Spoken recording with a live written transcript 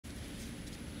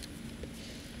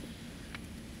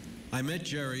I met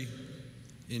Jerry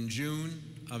in June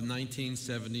of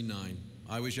 1979.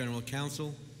 I was general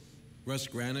counsel. Russ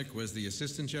Granick was the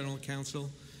assistant general counsel,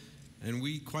 and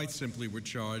we quite simply were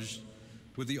charged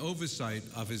with the oversight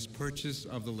of his purchase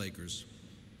of the Lakers,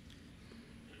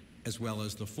 as well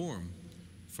as the Forum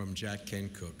from Jack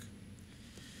Kent Cooke.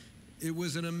 It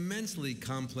was an immensely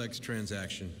complex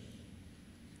transaction,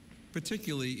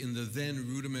 particularly in the then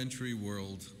rudimentary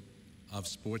world of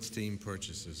sports team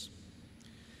purchases.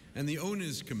 And the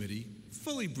owners committee,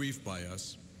 fully briefed by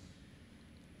us,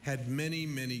 had many,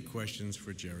 many questions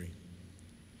for Jerry,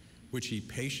 which he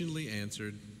patiently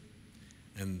answered,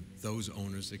 and those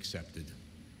owners accepted.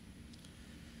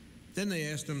 Then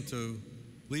they asked him to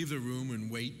leave the room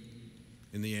and wait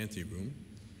in the anteroom,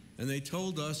 and they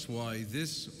told us why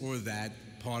this or that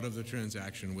part of the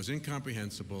transaction was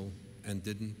incomprehensible and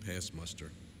didn't pass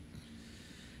muster.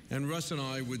 And Russ and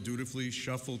I would dutifully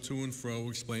shuffle to and fro,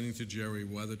 explaining to Jerry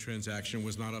why the transaction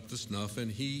was not up to snuff,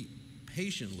 and he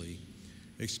patiently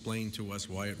explained to us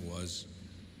why it was.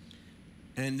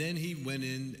 And then he went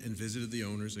in and visited the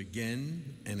owners again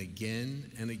and again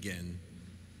and again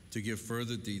to give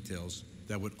further details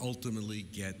that would ultimately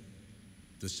get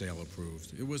the sale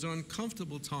approved. It was an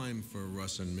uncomfortable time for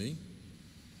Russ and me.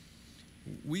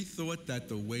 We thought that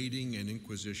the waiting and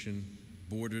inquisition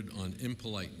bordered on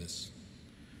impoliteness.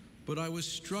 But I was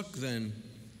struck then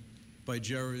by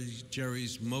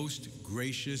Jerry's most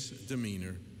gracious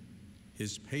demeanor,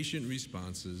 his patient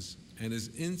responses, and his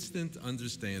instant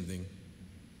understanding,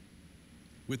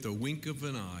 with a wink of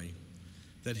an eye,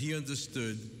 that he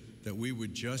understood that we were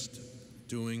just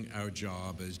doing our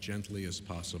job as gently as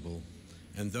possible,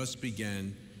 and thus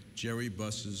began Jerry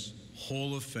Buss's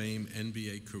Hall of Fame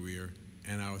NBA career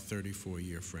and our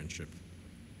 34-year friendship.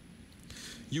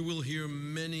 You will hear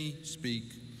many speak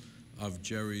of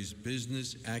Jerry's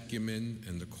business acumen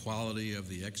and the quality of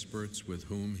the experts with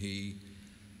whom he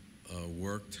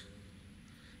worked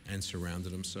and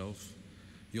surrounded himself.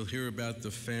 You'll hear about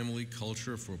the family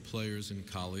culture for players and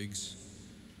colleagues,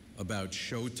 about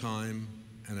showtime,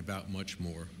 and about much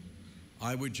more.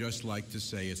 I would just like to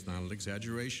say, it's not an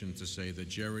exaggeration to say that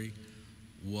Jerry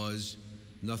was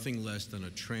nothing less than a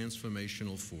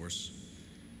transformational force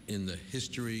in the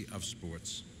history of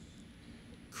sports,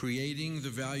 creating the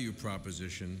value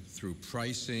proposition through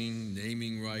pricing,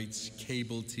 naming rights,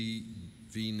 cable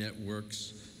TV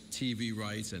networks, TV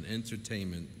rights, and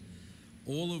entertainment,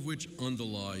 all of which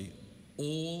underlie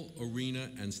all arena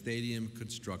and stadium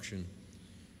construction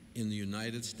in the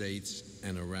United States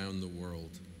and around the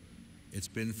world. It's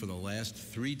been for the last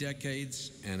 3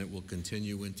 decades, and it will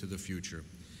continue into the future.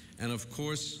 And of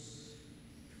course,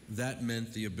 that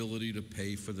meant the ability to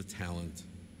pay for the talent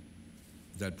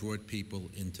that brought people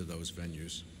into those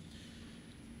venues.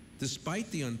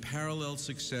 Despite the unparalleled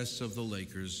success of the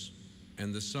Lakers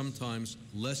and the sometimes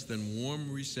less than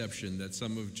warm reception that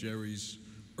some of Jerry's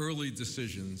early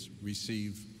decisions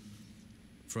received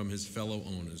from his fellow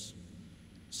owners,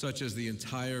 such as the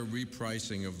entire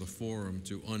repricing of the Forum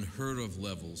to unheard of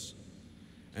levels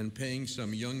and paying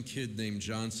some young kid named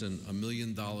Johnson $1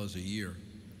 million a year,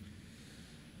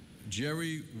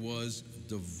 Jerry was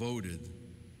devoted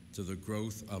to the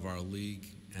growth of our league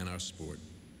and our sport,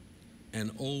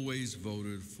 and always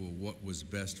voted for what was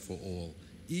best for all,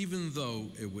 even though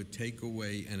it would take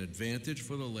away an advantage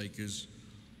for the Lakers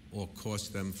or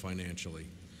cost them financially.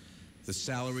 The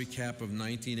salary cap of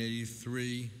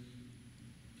 1983,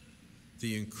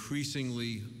 the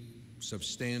increasingly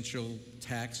substantial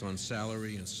tax on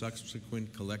salary and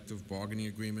subsequent collective bargaining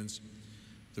agreements,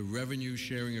 the revenue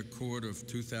sharing accord of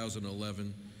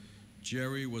 2011,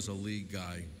 Jerry was a league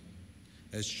guy.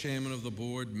 As chairman of the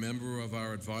board, member of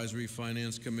our advisory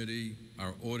finance committee,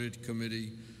 our audit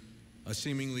committee, a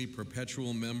seemingly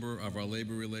perpetual member of our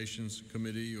labor relations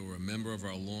committee, or a member of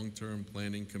our long-term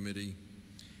planning committee,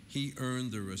 he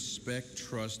earned the respect,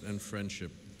 trust, and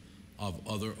friendship of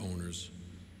other owners,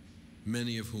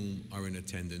 many of whom are in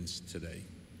attendance today.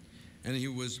 And he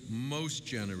was most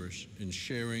generous in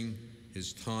sharing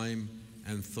his time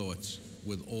and thoughts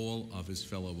with all of his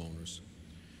fellow owners.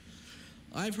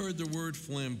 I've heard the word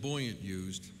flamboyant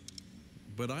used,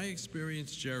 but I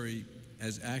experienced Jerry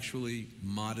as actually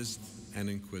modest and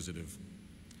inquisitive.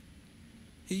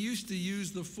 He used to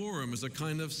use the Forum as a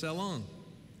kind of salon,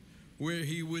 where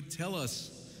he would tell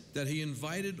us that he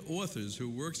invited authors whose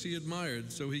works he admired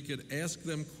so he could ask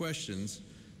them questions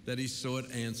that he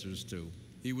sought answers to.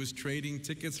 He was trading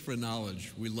tickets for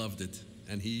knowledge. We loved it,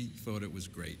 and he thought it was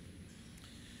great.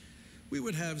 We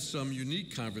would have some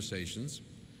unique conversations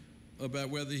about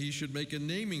whether he should make a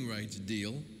naming rights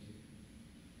deal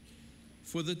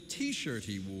for the T-shirt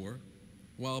he wore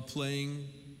while playing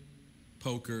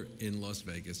poker in Las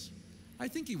Vegas. I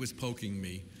think he was poking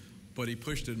me, but he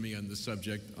pushed at me on the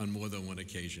subject on more than one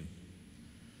occasion.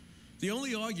 The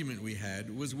only argument we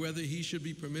had was whether he should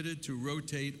be permitted to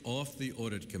rotate off the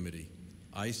audit committee.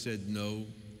 I said no,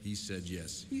 he said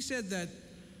yes. He said that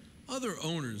other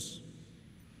owners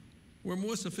were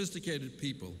more sophisticated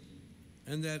people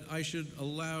and that I should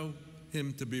allow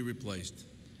him to be replaced.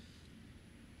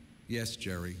 Yes,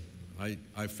 Jerry,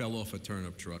 I fell off a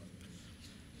turnip truck.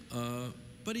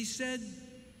 But he said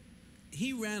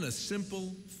he ran a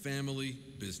simple family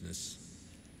business,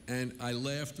 and I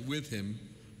laughed with him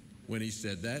when he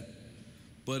said that.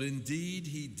 But indeed,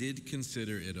 he did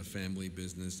consider it a family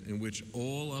business in which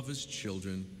all of his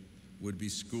children would be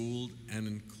schooled and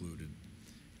included.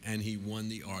 And he won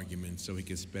the argument so he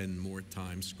could spend more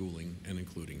time schooling and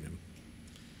including them.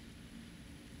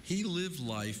 He lived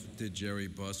life, did Jerry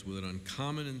Buss, with an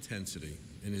uncommon intensity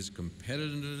in his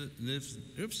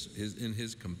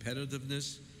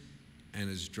competitiveness, and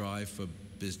his drive for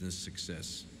business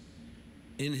success,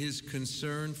 in his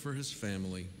concern for his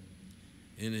family,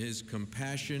 in his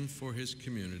compassion for his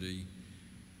community,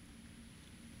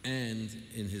 and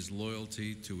in his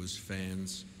loyalty to his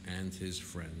fans and his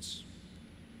friends.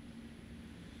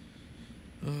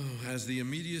 As the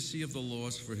immediacy of the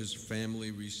loss for his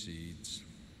family recedes,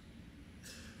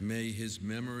 may his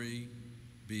memory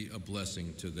be a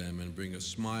blessing to them and bring a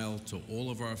smile to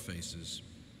all of our faces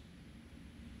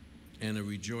and a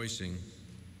rejoicing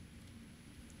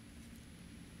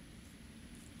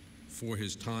for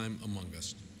his time among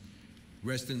us.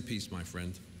 Rest in peace, my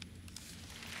friend.